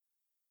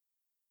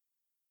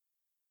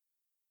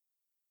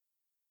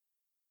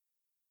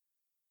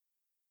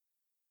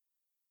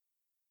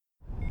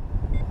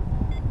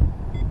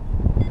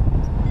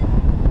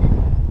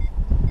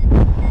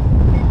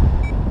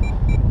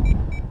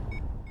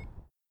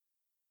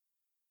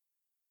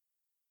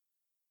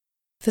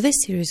For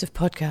this series of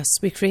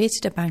podcasts, we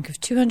created a bank of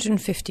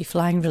 250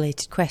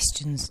 flying-related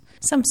questions,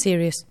 some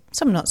serious,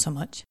 some not so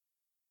much.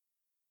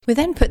 We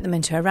then put them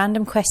into a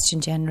random question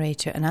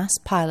generator and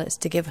asked pilots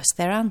to give us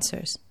their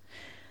answers.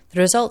 The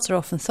results are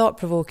often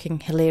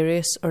thought-provoking,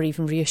 hilarious, or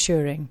even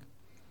reassuring.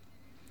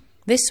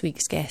 This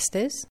week's guest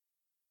is...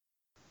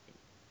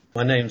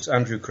 My name's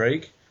Andrew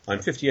Craig.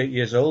 I'm 58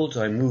 years old.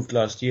 I moved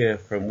last year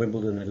from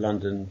Wimbledon in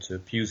London to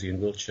Pewsey in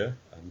Wiltshire,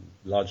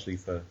 largely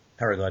for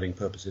paragliding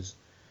purposes.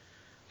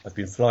 I've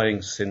been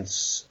flying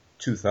since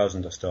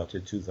 2000 I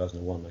started.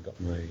 2001 I got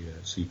my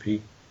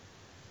CP.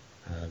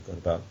 I've got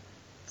about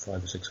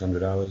 500 or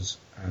 600 hours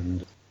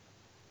and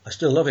I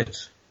still love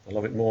it. I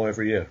love it more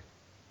every year.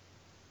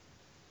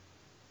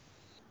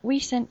 We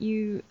sent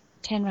you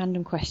 10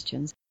 random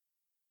questions.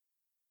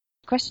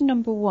 Question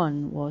number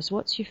 1 was,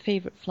 what's your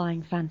favourite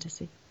flying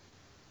fantasy?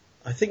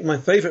 I think my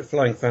favourite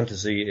flying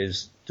fantasy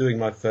is doing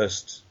my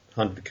first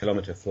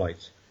 100-kilometre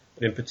flight,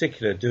 but in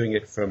particular doing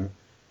it from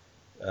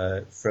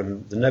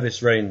the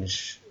Nevis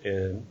Range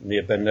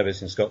near Ben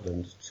Nevis in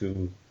Scotland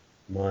to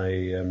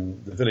the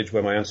village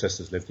where my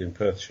ancestors lived in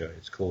Perthshire.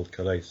 It's called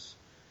Calais,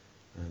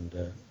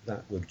 and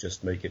that would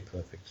just make it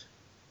perfect.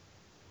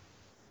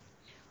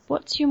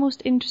 What's your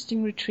most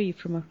interesting retrieve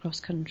from across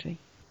country?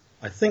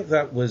 I think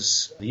that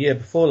was the year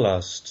before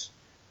last.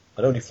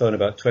 I'd only flown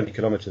about 20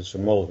 kilometres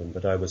from Malvern,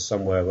 but I was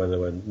somewhere where there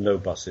were no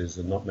buses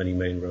and not many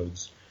main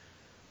roads.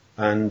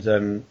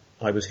 And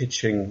I was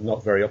hitching,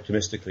 not very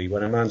optimistically,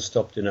 when a man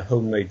stopped in a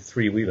homemade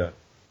three-wheeler,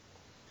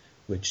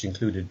 which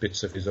included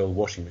bits of his old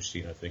washing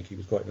machine, I think. He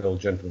was quite an old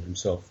gentleman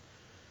himself.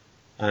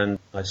 And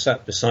I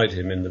sat beside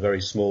him in the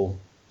very small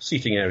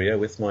seating area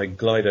with my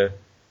glider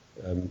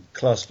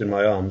clasped in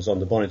my arms on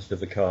the bonnet of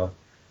the car,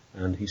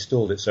 and he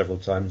stalled it several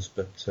times,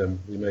 but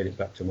we made it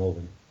back to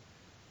Malvern.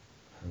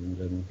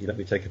 And he let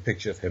me take a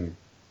picture of him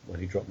when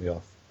he dropped me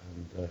off,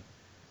 and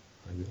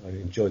I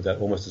enjoyed that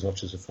almost as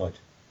much as the flight.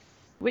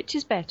 Which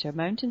is better,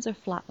 mountains or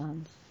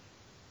flatlands?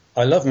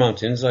 I love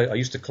mountains. I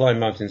used to climb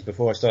mountains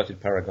before I started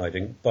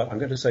paragliding, but I'm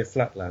going to say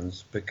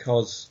flatlands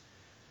because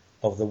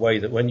of the way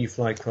that when you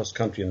fly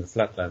cross-country in the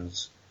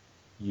flatlands,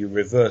 you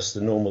reverse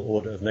the normal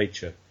order of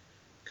nature.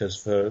 Because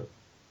for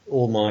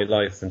all my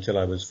life until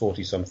I was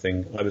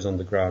 40-something, I was on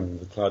the ground and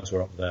the clouds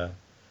were up there.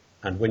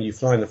 And when you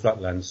fly in the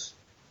flatlands,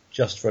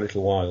 just for a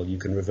little while, you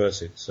can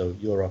reverse it. So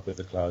you're up with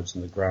the clouds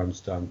and the ground's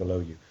down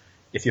below you.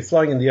 If you're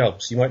flying in the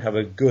Alps, you might have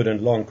a good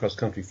and long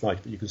cross-country flight,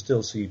 but you can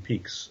still see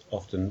peaks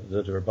often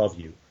that are above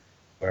you.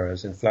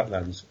 Whereas in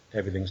flatlands,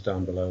 everything's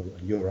down below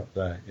and you're up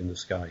there in the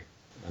sky.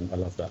 And I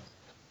love that.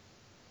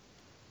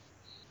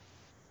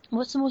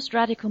 What's the most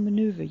radical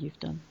manoeuvre you've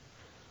done?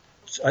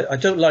 I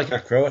don't like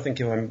acro. I think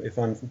if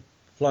I'm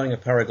flying a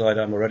paraglider,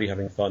 I'm already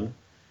having fun.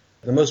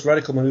 The most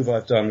radical manoeuvre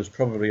I've done was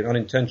probably an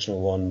unintentional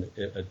one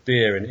at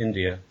Beer in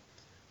India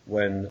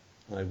when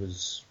I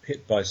was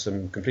hit by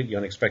some completely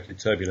unexpected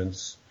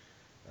turbulence.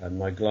 And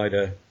my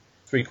glider,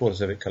 3/4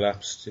 of it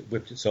collapsed. It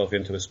whipped itself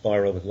into a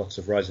spiral with lots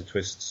of riser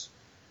twists.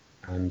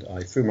 And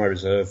I threw my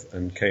reserve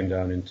and came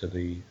down into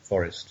the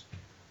forest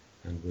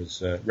and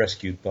was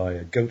rescued by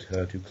a goat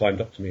herd who climbed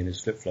up to me in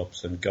his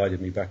flip-flops and guided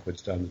me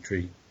backwards down the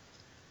tree.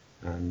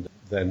 And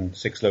then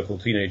 6 local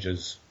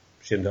teenagers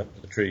shinned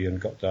up the tree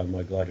and got down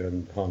my glider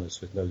and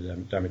harness with no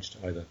damage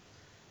to either.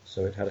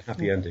 So it had a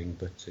happy ending,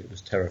 but it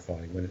was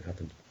terrifying when it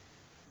happened.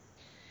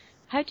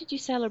 How did you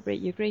celebrate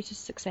your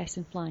greatest success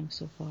in flying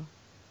so far?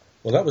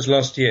 Well, that was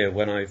last year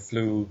when I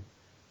flew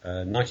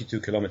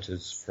 92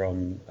 kilometres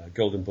from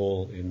Golden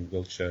Ball in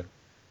Wiltshire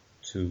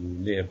to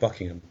near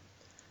Buckingham.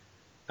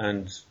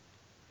 And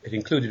it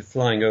included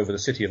flying over the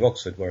city of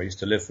Oxford, where I used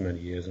to live for many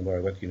years and where I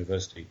went to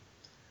university.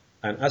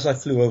 And as I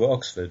flew over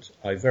Oxford,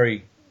 I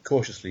very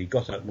cautiously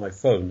got out my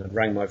phone and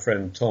rang my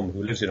friend Tom,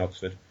 who lives in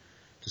Oxford,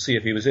 to see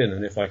if he was in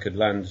and if I could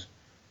land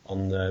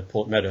on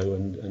Port Meadow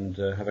and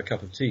have a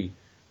cup of tea.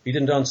 He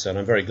didn't answer, and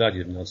I'm very glad he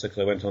didn't answer,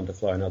 because I went on to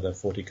fly another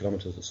 40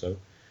 kilometres or so.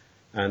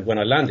 And when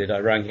I landed, I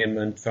rang him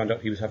and found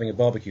out he was having a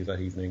barbecue that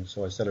evening,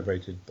 so I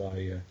celebrated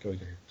by going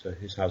to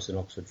his house in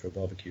Oxford for a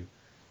barbecue.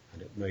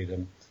 And it made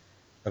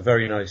a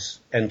very nice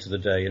end to the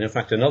day. And in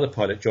fact, another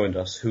pilot joined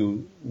us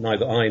who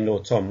neither I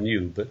nor Tom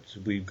knew, but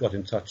we got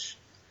in touch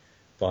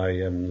by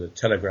the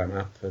Telegram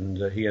app, and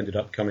he ended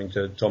up coming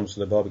to Tom's for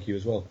the barbecue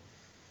as well.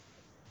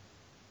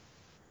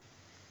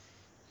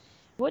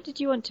 What did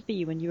you want to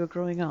be when you were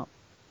growing up?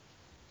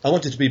 I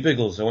wanted to be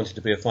Biggles. I wanted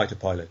to be a fighter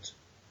pilot.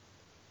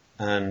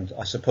 And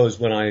I suppose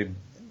when I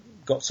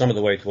got some of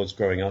the way towards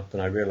growing up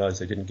and I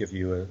realised they didn't give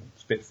you a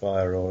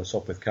Spitfire or a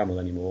Sopwith Camel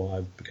anymore,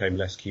 I became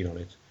less keen on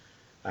it.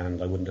 And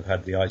I wouldn't have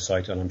had the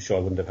eyesight, and I'm sure I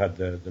wouldn't have had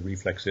the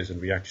reflexes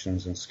and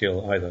reactions and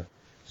skill either.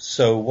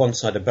 So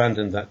once I'd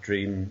abandoned that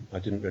dream, I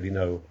didn't really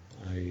know.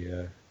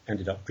 I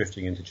ended up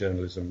drifting into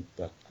journalism,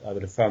 but I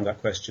would have found that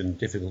question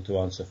difficult to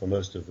answer for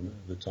most of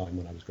the time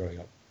when I was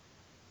growing up.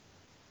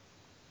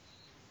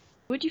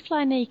 Would you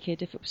fly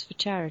naked if it was for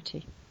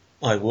charity?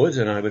 I would,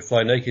 and I would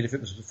fly naked if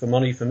it was for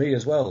money for me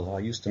as well.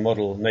 I used to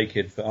model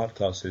naked for art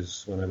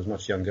classes when I was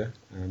much younger,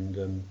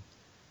 and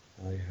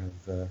I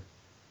have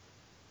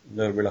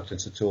no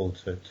reluctance at all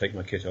to take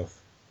my kit off.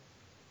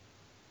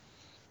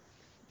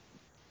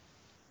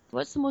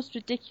 What's the most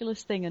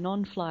ridiculous thing a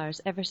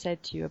non-flyer's ever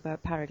said to you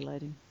about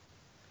paragliding?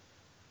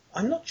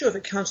 I'm not sure if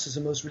it counts as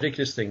the most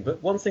ridiculous thing,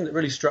 but one thing that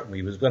really struck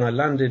me was when I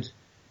landed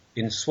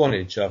in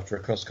Swanage after a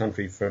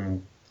cross-country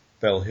from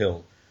Bell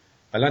Hill.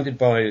 I landed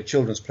by a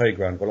children's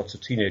playground where lots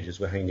of teenagers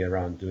were hanging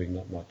around doing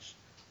not much.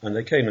 And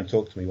they came and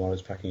talked to me while I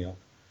was packing up.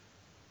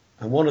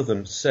 And one of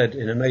them said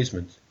in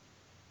amazement,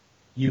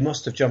 "You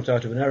must have jumped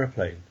out of an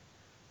aeroplane."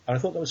 And I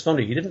thought that was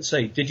funny. He didn't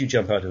say, "Did you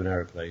jump out of an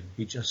aeroplane?"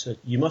 He just said,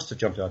 "You must have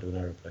jumped out of an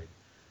aeroplane."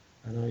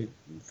 And I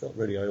felt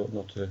really I ought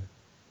not to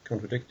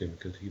contradict him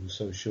because he was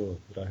so sure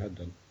that I had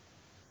done.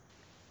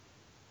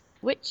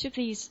 Which of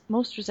these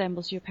most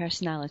resembles your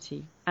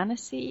personality?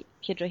 Annecy,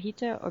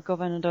 Piedrahita or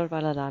Governador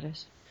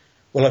Valadares?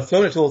 Well, I've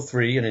flown at all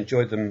three and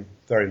enjoyed them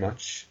very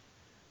much.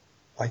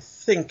 I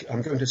think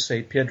I'm going to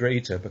say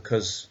Piedrahita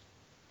because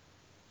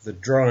the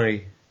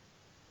dry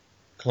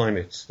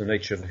climate, the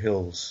nature of the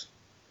hills,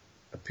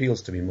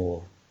 appeals to me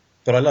more.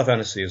 But I love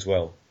Annecy as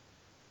well.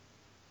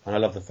 And I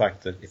love the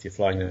fact that if you're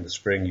flying there in the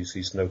spring, you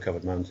see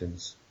snow-covered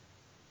mountains.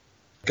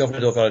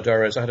 Governador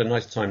Valadares, I had a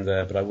nice time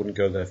there, but I wouldn't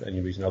go there for any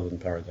reason other than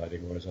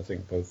paragliding, whereas I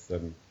think both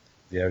the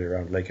area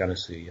around Lake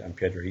Annecy and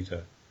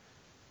Piedrahita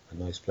are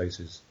nice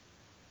places.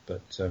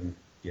 But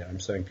yeah, I'm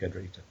saying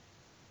Piedrahita.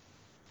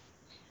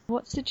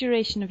 What's the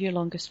duration of your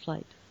longest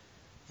flight?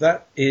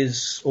 That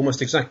is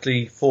almost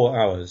exactly 4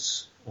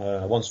 hours.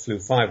 I once flew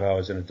 5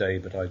 hours in a day,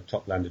 but I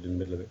top landed in the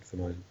middle of it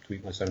to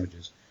eat my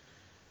sandwiches.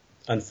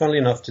 And funnily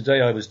enough,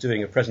 today I was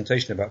doing a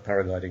presentation about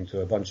paragliding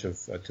to a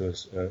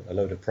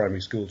load of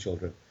primary school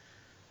children.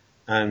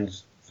 And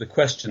the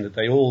question that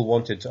they all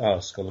wanted to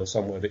ask, although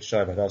some were a bit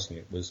shy about asking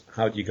it, was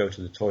how do you go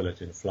to the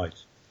toilet in a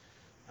flight?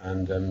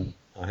 And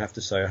I have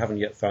to say I haven't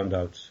yet found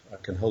out. I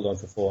can hold on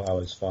for 4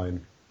 hours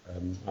fine.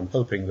 I'm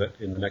hoping that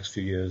in the next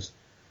few years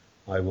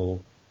I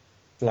will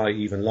fly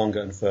even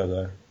longer and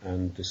further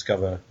and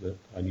discover that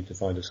I need to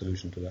find a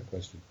solution to that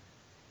question.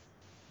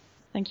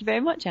 Thank you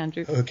very much,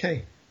 Andrew.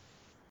 Okay.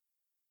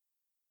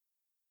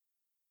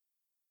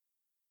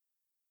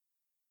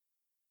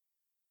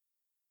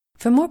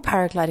 For more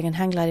paragliding and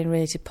hang gliding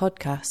related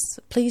podcasts,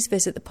 please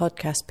visit the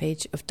podcast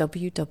page of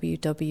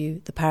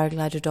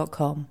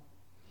www.theparaglider.com.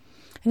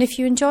 And if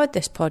you enjoyed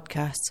this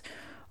podcast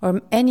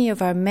or any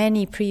of our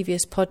many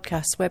previous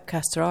podcasts,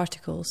 webcasts or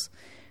articles,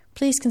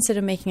 please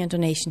consider making a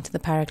donation to the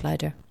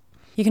Paraglider.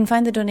 You can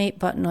find the donate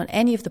button on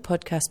any of the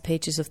podcast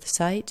pages of the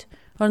site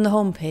or on the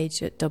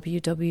homepage at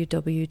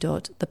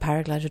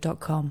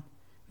www.theparaglider.com.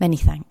 Many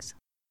thanks.